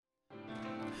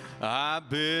I've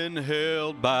been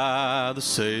held by the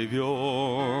Savior.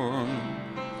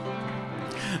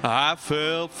 I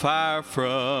felt fire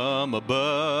from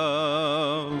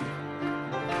above.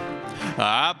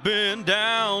 I've been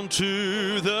down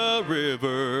to the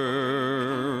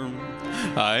river.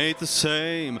 I ain't the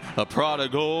same, a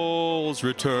prodigal's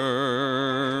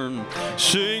return.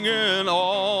 Singing,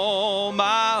 all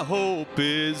my hope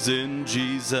is in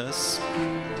Jesus.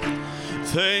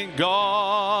 Thank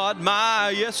God my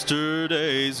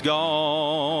yesterday's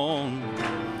gone,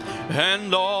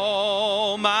 and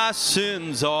all my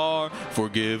sins are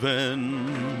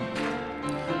forgiven.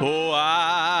 Oh,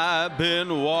 I've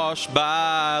been washed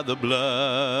by the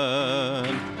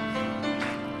blood.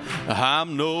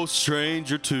 I'm no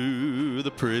stranger to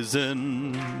the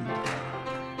prison.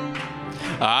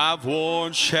 I've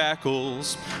worn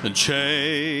shackles and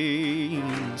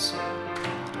chains,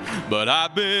 but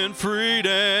I've been freed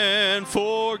and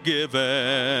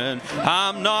forgiven.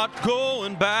 I'm not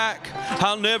going back,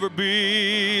 I'll never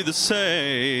be the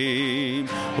same.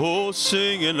 Oh,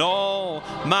 singing, all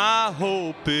my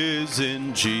hope is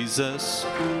in Jesus.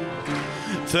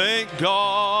 Thank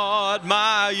God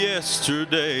my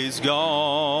yesterday's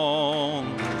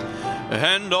gone,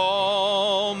 and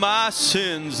all my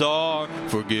sins are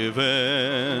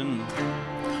forgiven.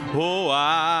 Oh,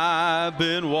 I've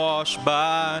been washed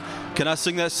by. Can I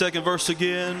sing that second verse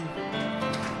again?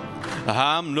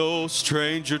 I'm no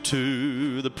stranger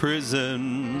to the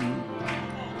prison.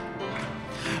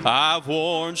 I've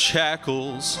worn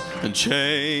shackles and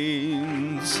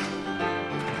chains,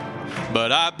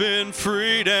 but I've been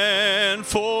freed and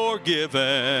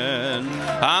forgiven.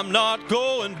 I'm not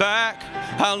going back,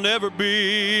 I'll never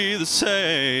be the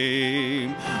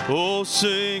same. Oh,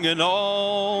 singing,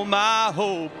 all my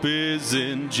hope is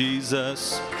in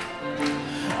Jesus.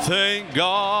 Thank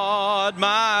God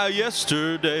my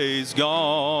yesterday's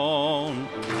gone,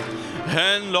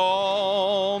 and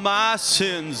all my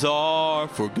sins are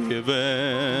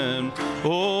forgiven.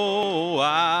 Oh,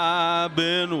 I've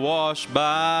been washed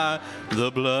by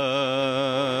the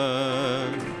blood.